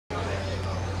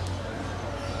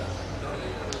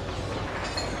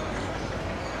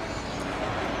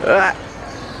Ah.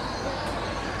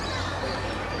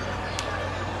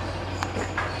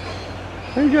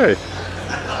 There you go.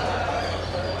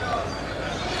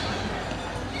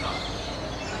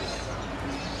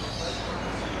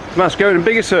 Must go in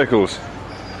bigger circles.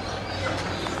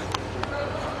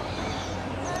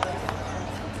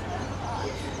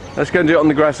 Let's go and do it on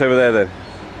the grass over there then.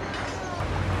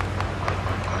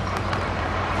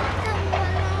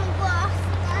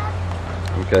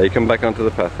 Okay, come back onto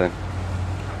the path then.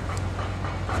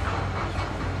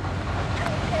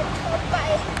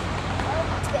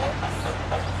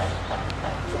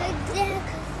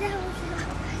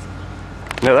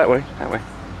 No, that way, that way.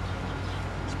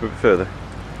 Let's move it further.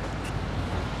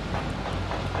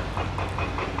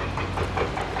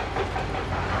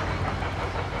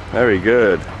 Very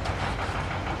good.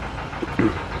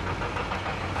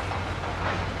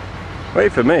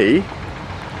 Wait for me.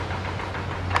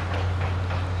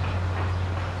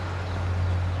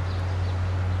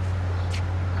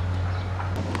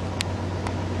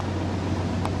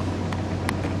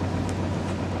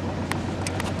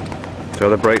 So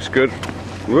the brake's good.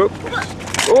 Whoop.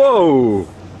 Whoa!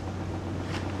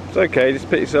 It's okay, just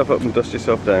pick yourself up and dust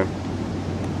yourself down.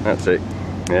 That's it.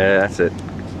 Yeah, that's it.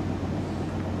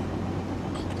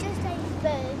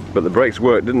 But the brakes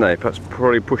worked, didn't they? Perhaps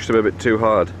probably pushed them a bit too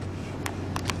hard.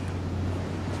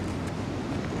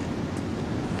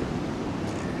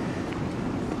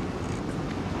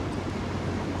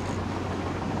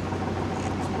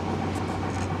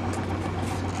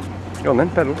 Go on then,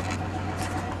 pedal.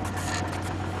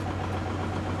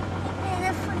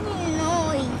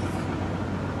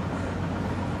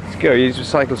 Let's go, use the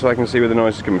cycle so I can see where the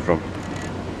noise is coming from.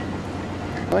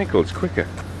 Michael, it's quicker.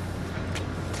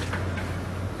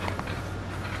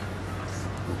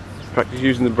 Practice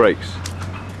using the brakes.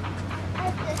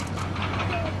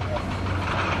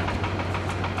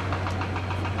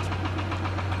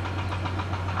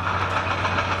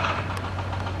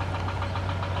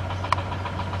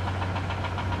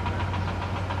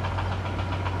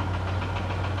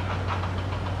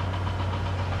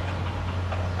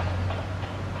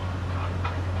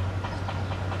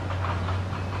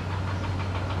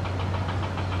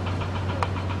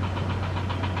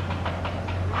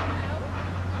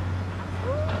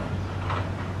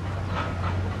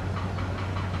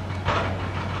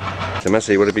 So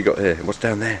Massey, what have you got here? What's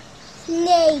down there?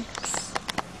 Snakes.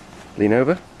 Lean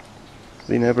over.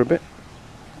 Lean over a bit.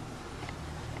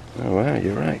 Oh wow,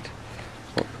 you're right.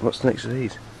 What snakes are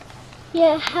these?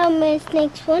 Yeah, how many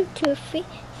snakes? 1, 2, 3,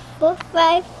 4,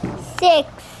 5, 6.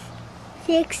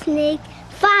 6 snakes.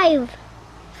 5.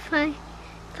 5,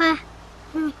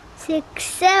 6,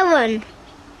 7.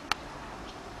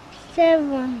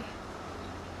 7.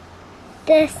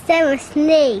 There's 7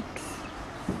 snakes.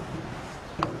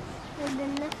 And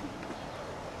then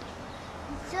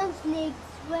some snakes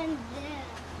went there.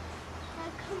 Now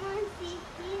come on, see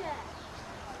here.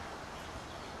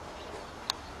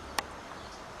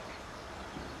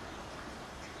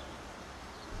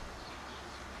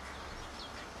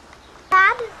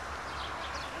 Dad,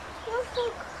 what's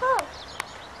so cooked?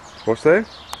 What's there?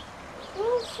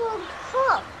 What's so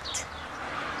cooked?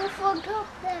 I forgot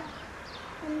that.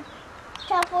 And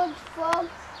chocolate frogs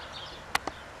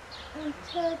and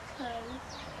turtles.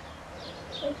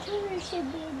 The turtle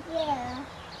should be there.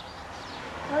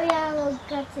 Oh yeah, look,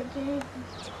 that's a big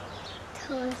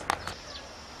turtle.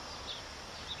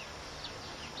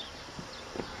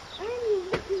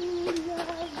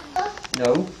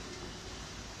 No.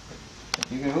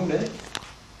 You can hold it.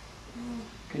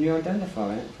 Can you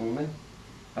identify it for me?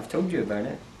 I've told you about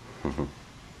it.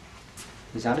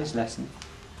 Is that his lesson?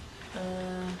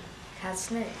 Cat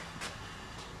snake.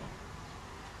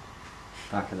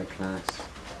 Back of the class.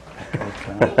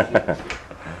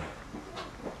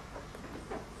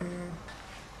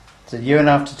 It's a year and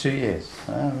a half to 2 years.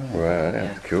 Oh, right. Wow,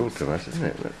 that's cool, Thomas, isn't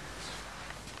it? Look.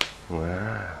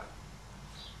 Wow.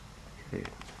 Okay,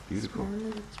 beautiful.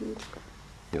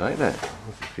 You like that?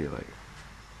 What does it feel like?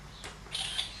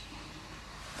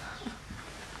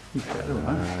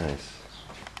 Nice.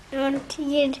 I want to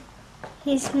get.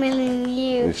 He's smelling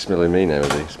you. He's smelling me now,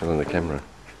 is he? Smelling the camera.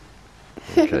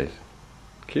 Okay.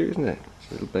 Cute, isn't it? It's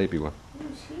a little baby one.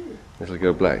 This will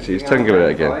go black. See his tongue go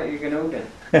out again. You can hold it.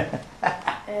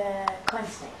 Coin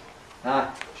snake.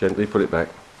 Ah, Gently put it back.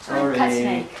 sorry. Cat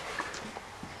snake.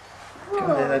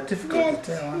 God, they're difficult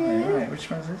to tell, aren't they? Right, which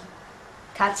one's this?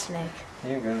 Cat snake.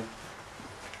 Here you go.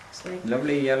 Snake.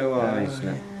 Lovely yellow eyes.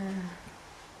 yeah.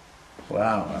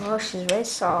 Wow. Oh, she's very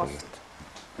soft.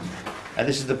 And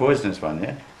this is the poisonous one,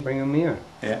 yeah? Bring them here.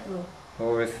 Yeah.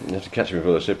 Or if You have to catch him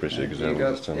before they're slippery, so because you they'll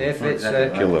got, just if it's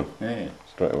kill them Yeah.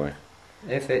 straight away.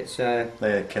 If it's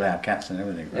They kill our cats and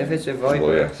everything. if it's a Oh,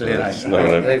 viper, yeah. So it's not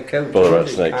they've going to killed bother about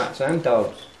 200 snakes. cats and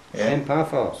dogs Yeah. in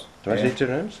Paphos. Do I Yeah. see two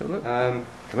rounds? Have a look.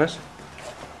 If Thomas?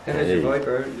 it's Hey. a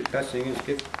viper, the best thing is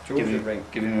give George a ring.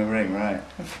 Give him a ring, right.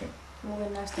 Okay.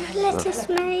 Let us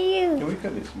smell you. Yeah, we've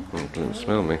got this one. Oh, it doesn't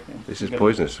smell me. This is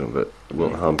poisonous one, but it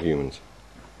won't harm humans.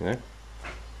 You know?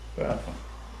 Well,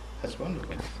 that's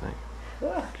wonderful.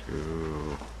 Cool.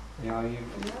 Yeah, you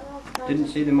didn't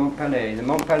see the Montpellier. The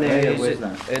Montpellier Yeah, is where's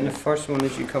that? in the first one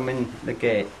as you come in the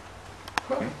gate.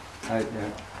 Okay. Out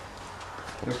there.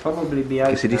 There'll probably be out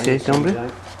Qu'est-ce qu'il there dit, c'est, Tombre?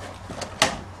 sometime.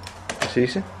 See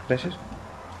this? Precious?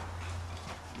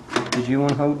 Did you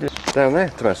want to hold this? Down there,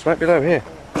 Thomas, right below here.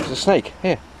 There's a snake.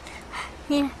 Here.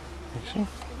 Yeah. See?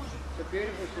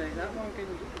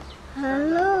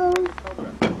 Hello.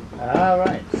 All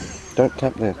right. Don't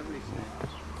tap there.